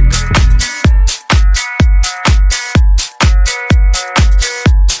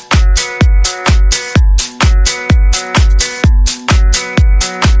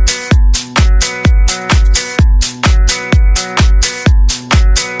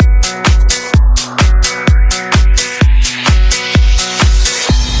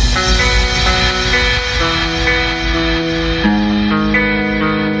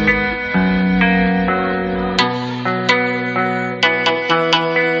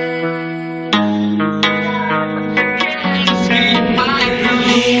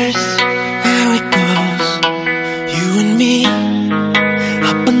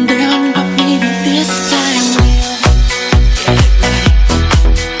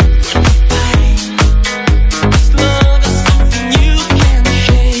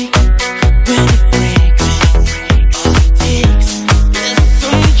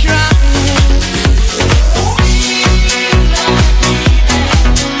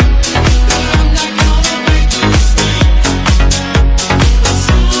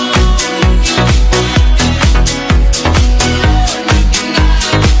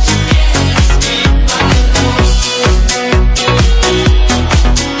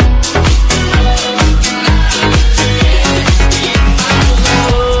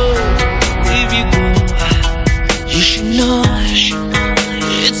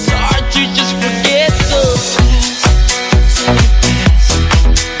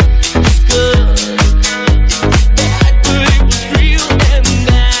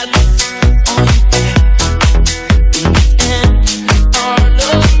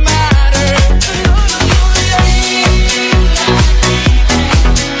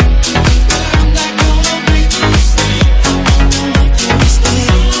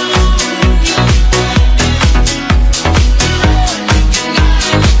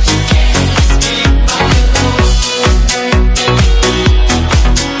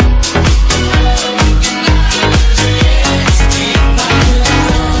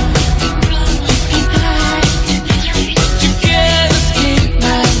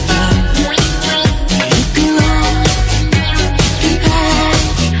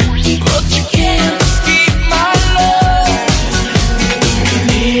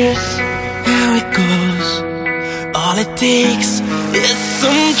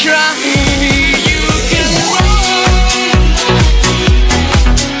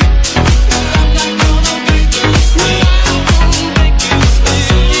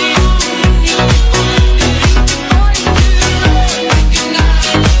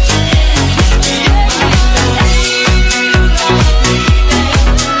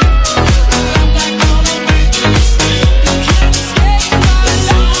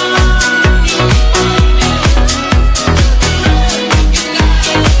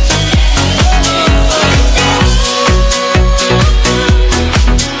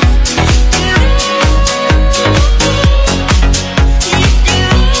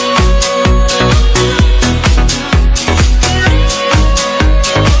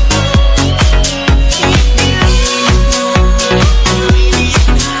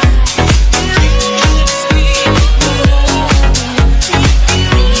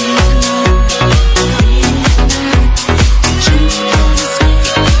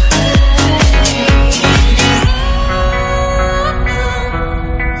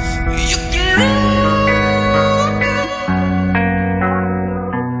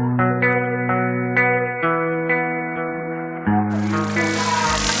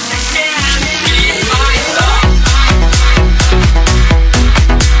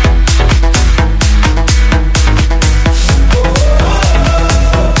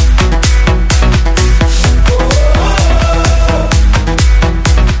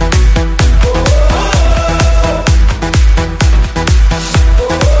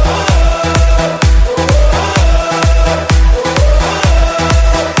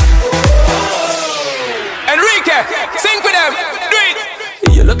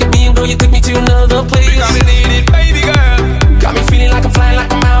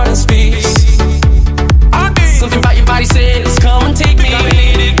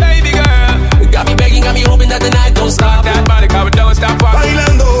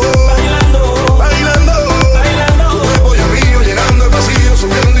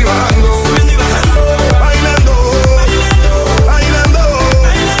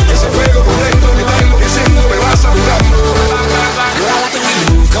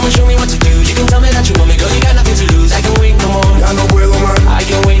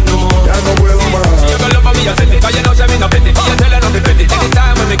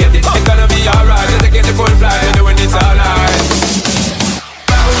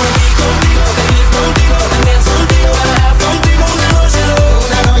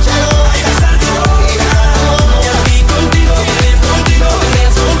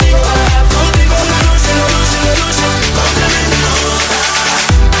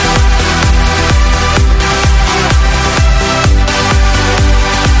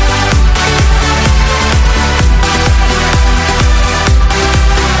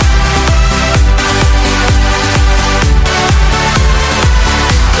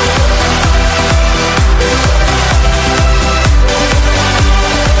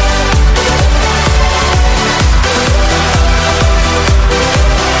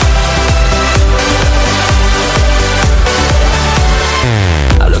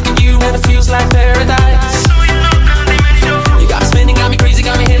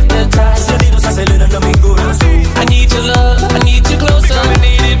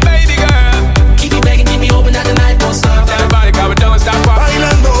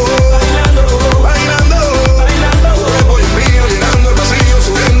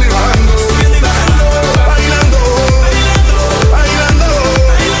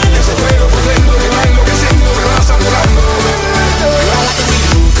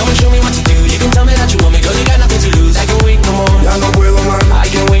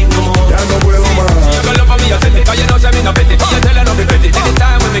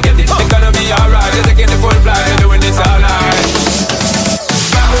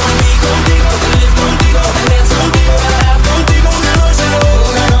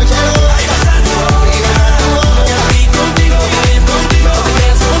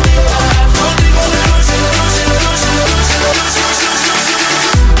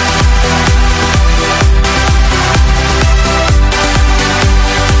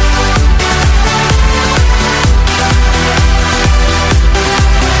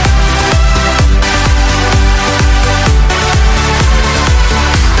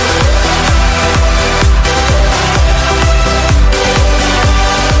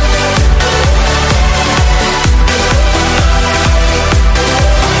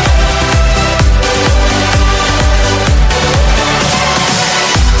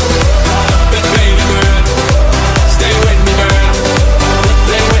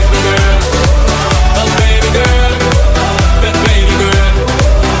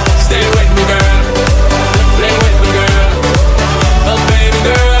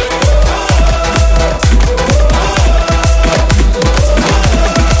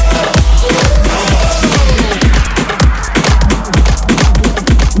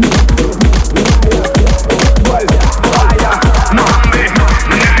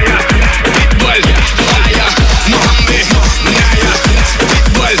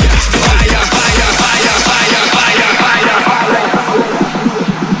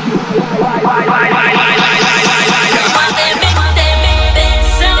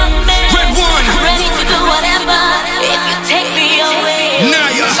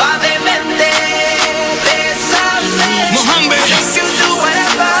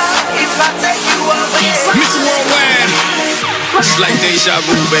 It's like deja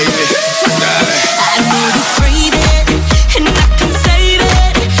vu, baby. I know you prayed it, and I can say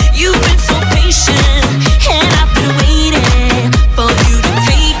that you've been so patient, and I've been waiting for you to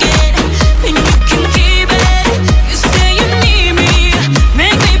take it, and you can keep it. You say you need me,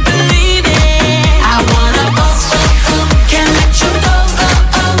 make me believe it. I wanna can't let you go,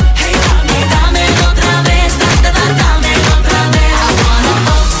 hey, dame otra vez, dame otra vez. I wanna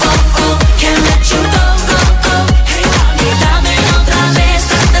can't let you go, hey, dame otra vez,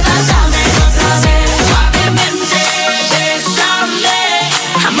 dame otra vez. Suavemente, bésame,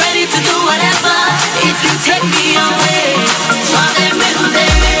 I'm ready to do whatever if you take me away. Suavemente,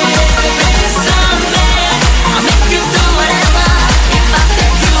 bésame, I'll make you do whatever if I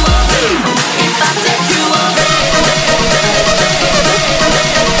take you away, if I take you away.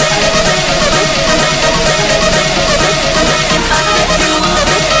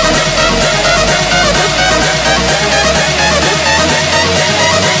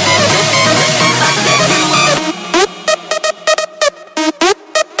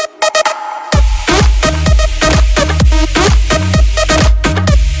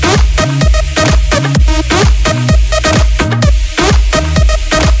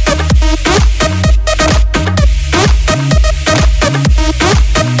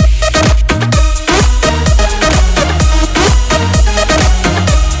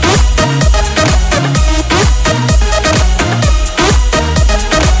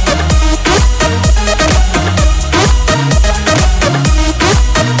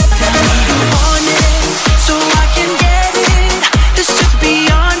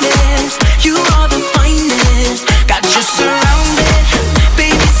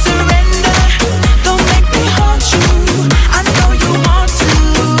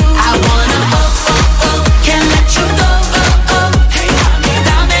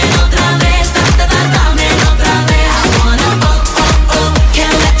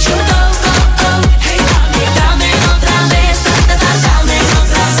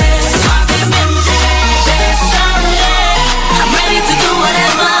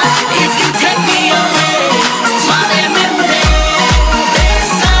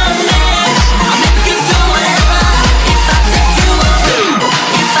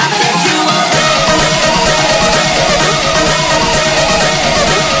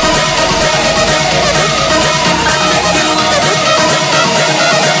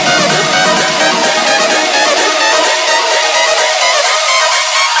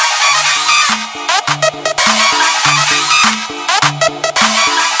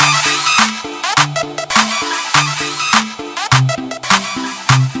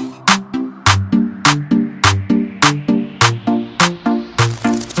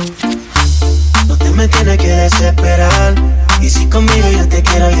 Me tiene que desesperar. Y si conmigo yo te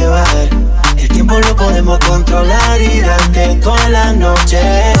quiero llevar, el tiempo lo podemos controlar y darte toda la noche.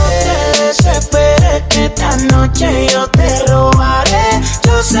 No te desesperes que esta noche yo te robaré.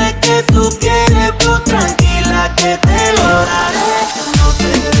 Yo sé que tú quieres, pues tranquila que te lo daré. No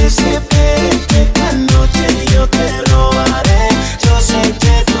te desesperes que esta noche yo te robaré. Yo sé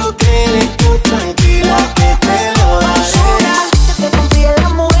que tú quieres, pues tranquila que te lo daré. Que te confíe en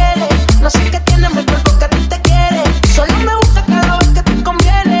las mujeres, no sé qué tiene mi cuerpo que a ti te quiere. Solo me gusta cada vez que te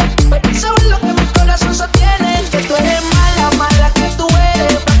conviene, pero sabes lo que mi corazón sostiene. Que tú eres mala, mala que tú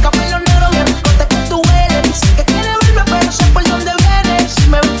eres. Pa' cambiar lo negro, me importa que tú eres. Dice que quiere verme, pero sé por dónde vienes. Si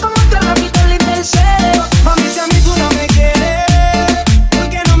me ves como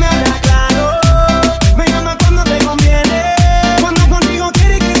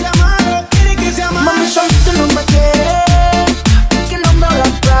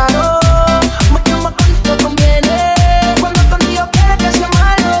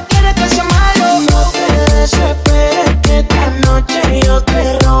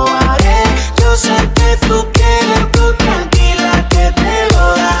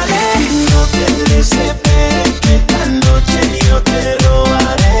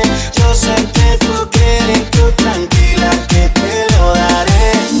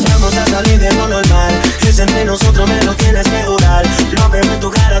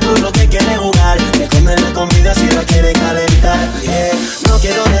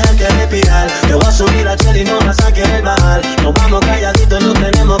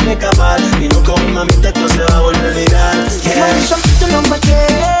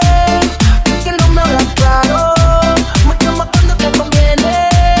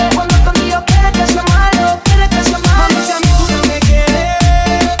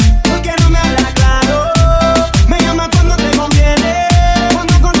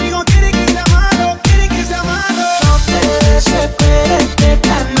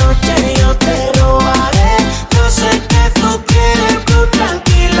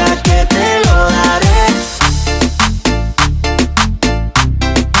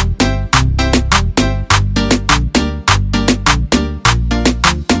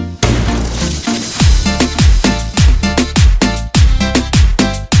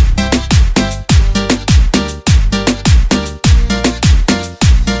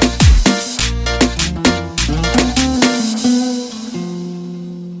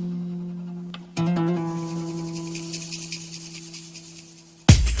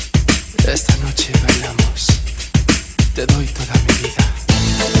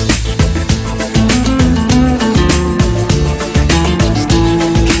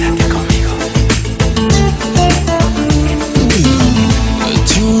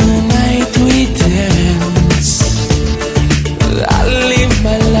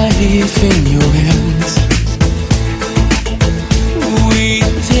leave in your hands. We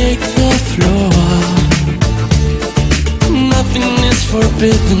take the floor. Nothing is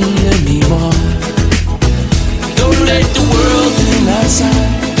forbidden anymore. Don't let the world in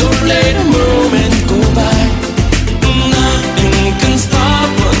outside. Don't let a moment go by. Nothing can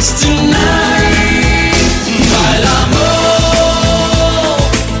stop us tonight. Bailamos,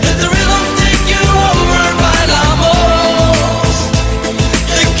 let the rhythm take you over. Bailamos,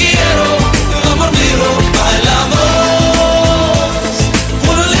 te quiero, amor mío. Bailamos,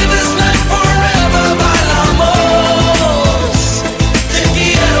 wanna live this night forever. Bailamos, te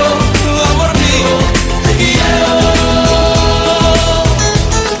quiero, amor mío, te quiero.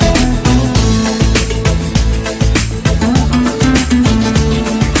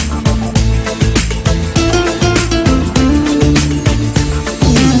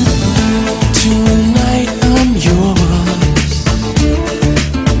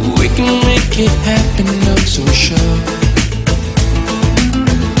 It happen, I'm so sure.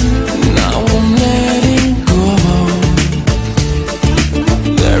 Now I'm letting go.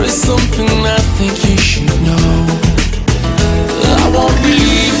 There is something I think you should know. I won't be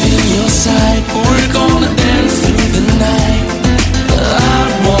leaving your side. We're gonna dance through the night. I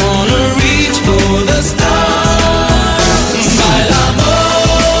wanna reach for the stars. Bailamos,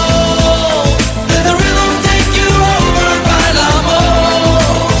 let the rhythm take you over.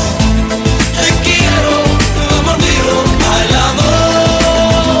 Bailamos, te quiero, amor mío. Bailamos,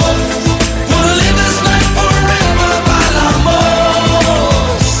 wanna live this night forever. Bailamos,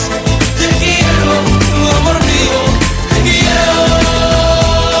 te quiero, amor mío, te quiero.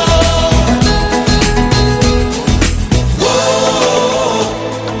 Whoa,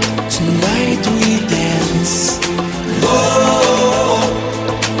 tonight we dance. Whoa,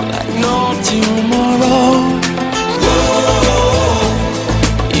 like no tomorrow. Whoa,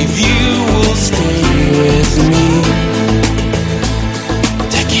 if you will stay with me.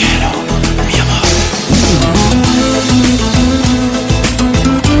 Te quiero, mi amor.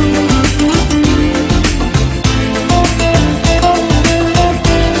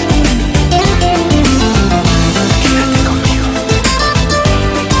 Quédate conmigo.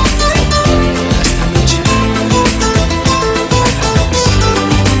 Esta noche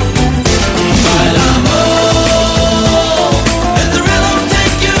bailamos. Let the rhythm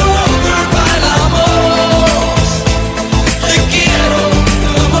take you over. Bailamos, te quiero,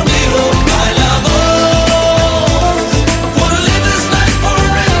 amor mío. Bailamos, wanna live this night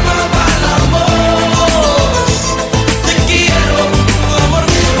forever. Bailamos, te quiero, amor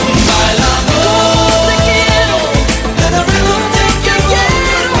mío. Bailamos, te quiero, let the rhythm take you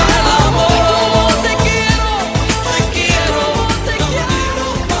over. Bailamos, te quiero, amor mío.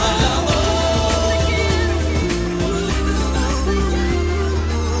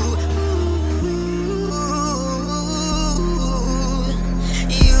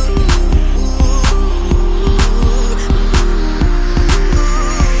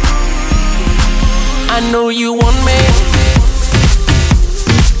 I know you want me.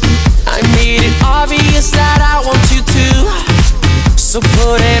 I made it obvious that I want you to. So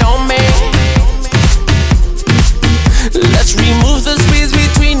put it on me. Let's remove the space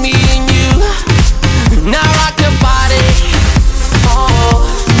between me and you. Now rock your body. Oh,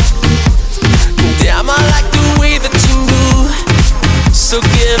 damn, I like the way that you move. So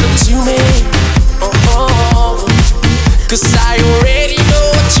give it to me. Oh, 'cause I already know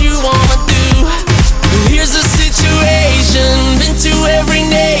what you wanna do. Here's the situation, been to every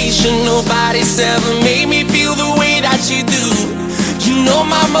nation. Nobody's ever made me feel the way that you do. You know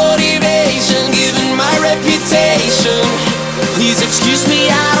my motivation, given my reputation. Please excuse me,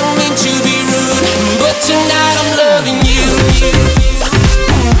 I don't mean to be rude, but tonight I'm loving you.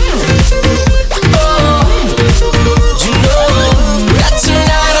 Oh, you know that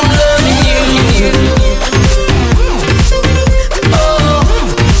tonight I'm loving you. Oh,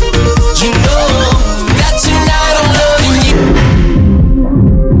 you know that tonight I'm loving you.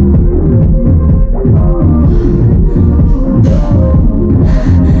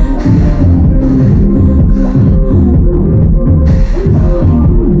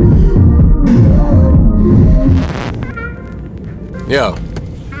 Yo,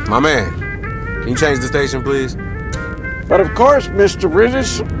 my man, can you change the station, please? But of course, Mr.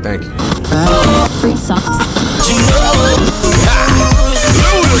 British. Thank you. Free socks.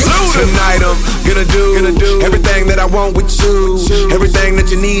 Tonight I'm gonna do everything that I want with you. Everything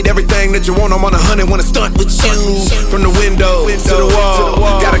that you need, everything that you want. I'm on 100, wanna stunt with you. From the window to the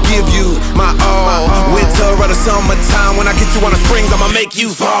wall, gotta give you my all. Winter or the summertime, when I get you on the springs, I'ma make you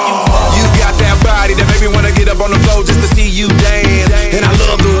fall. You got that body that make me wanna get up on the floor just to see you dance. And I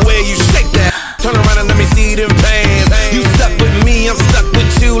love the way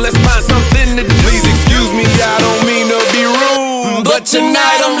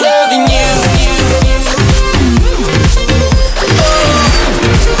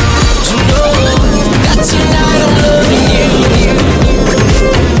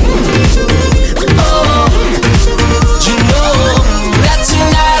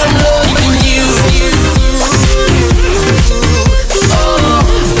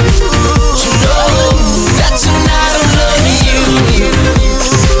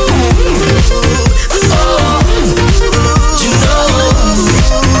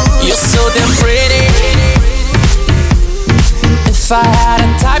If I had a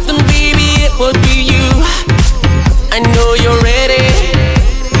type, then baby, it would be you. I know you're ready.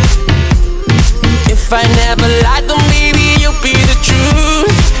 If I never lied, then maybe you'll be the truth.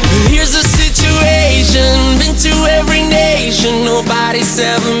 Here's the situation, been to every nation. Nobody's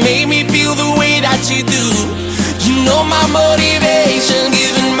ever made me feel the way that you do. You know my motivation,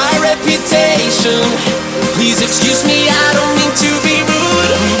 given my reputation. Please excuse me, I don't mean to be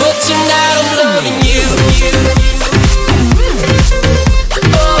rude, but tonight I'm loving you.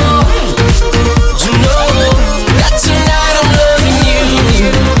 Oh, you know that tonight I'm loving you.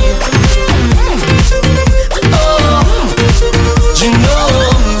 Oh, you know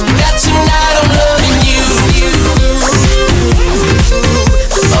that tonight I'm loving you.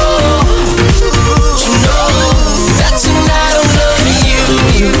 Oh, you know that tonight I'm loving you.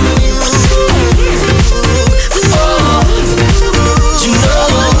 Oh, you know,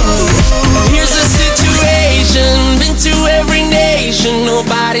 here's the situation, been to every nation.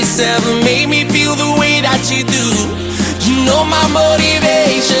 Nobody's ever made me feel the way that you do. You know my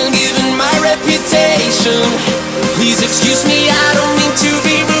motivation, given my reputation. Please excuse me, I don't mean to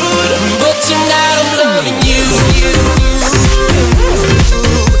be rude, but tonight I'm loving you.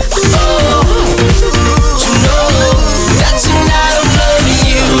 Oh, you know that tonight I'm loving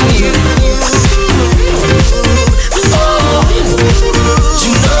you. Oh,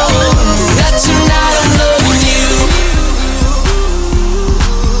 you know that tonight I'm loving you.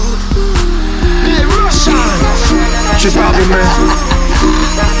 She probably man.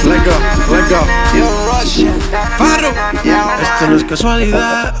 Let go, let go. Farro. Esto no es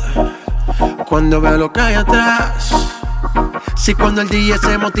casualidad. Cuando veo lo que hay atrás. Si cuando el DJ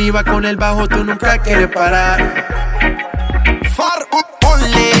se motiva con el bajo, tú nunca quieres parar. Farro,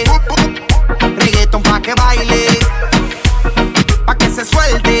 ponle reggaeton pa' que baile, pa' que se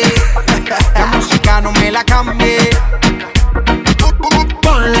suelte. La música no me la cambie.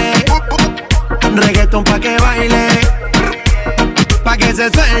 Ponle reggaeton pa' que baile, pa' que se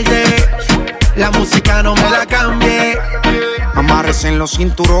suelte. La música no me la cambie. Amarres en los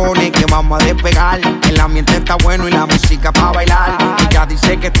cinturones que vamos a despegar. El ambiente está bueno y la música pa' bailar. Ella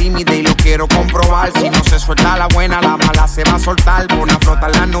dice que es tímida y lo quiero comprobar. Si no se suelta la buena, la mala se va a soltar. Pon a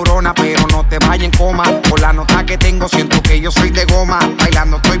flotar las neuronas, pero no te vayas en coma. Por la nota que tengo siento que yo soy de goma.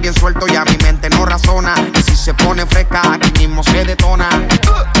 Bailando estoy bien suelto y a mi mente no razona. Y si se pone fresca, aquí mismo se detona.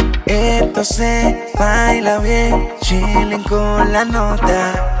 Esto se baila bien, chilling con la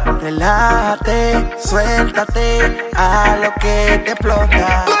nota. Relájate, suéltate a lo que te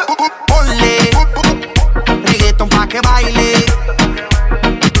explota. Ponle reggaeton pa' que baile,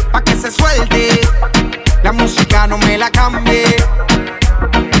 pa' que se suelte. La música no me la cambie.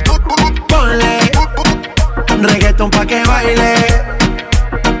 Ponle reggaeton pa' que baile,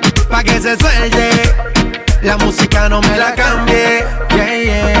 pa' que se suelte. La música no me la cambie. Yeah,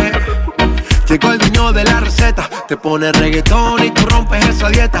 yeah. Llegó el dueño de la receta, te pone reggaetón y tú rompes esa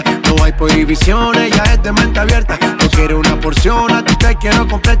dieta. No hay prohibiciones, ya es de mente abierta. No quiero una porción, a ti te quiero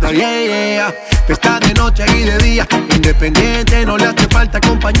completa. Yeah, yeah. Fiesta de noche y de día, independiente, no le hace falta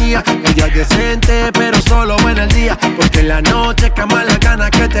compañía. Ella es decente, pero solo en el día, porque en la noche cama las ganas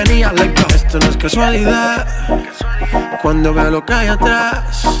que tenía. Like, esto no es casualidad, cuando veo lo que hay atrás.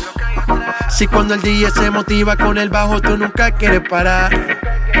 Si cuando el DJ se motiva con el bajo, tú nunca quieres parar.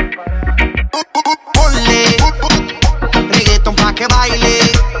 Ponle reggaeton pa' que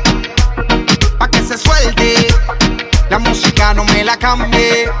baile, pa' que se suelte. La música no me la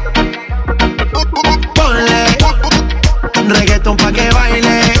cambie. Ponle reggaeton pa' que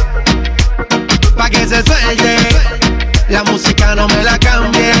baile, pa' que se suelte. La música no me la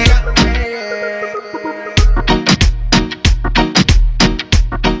cambie.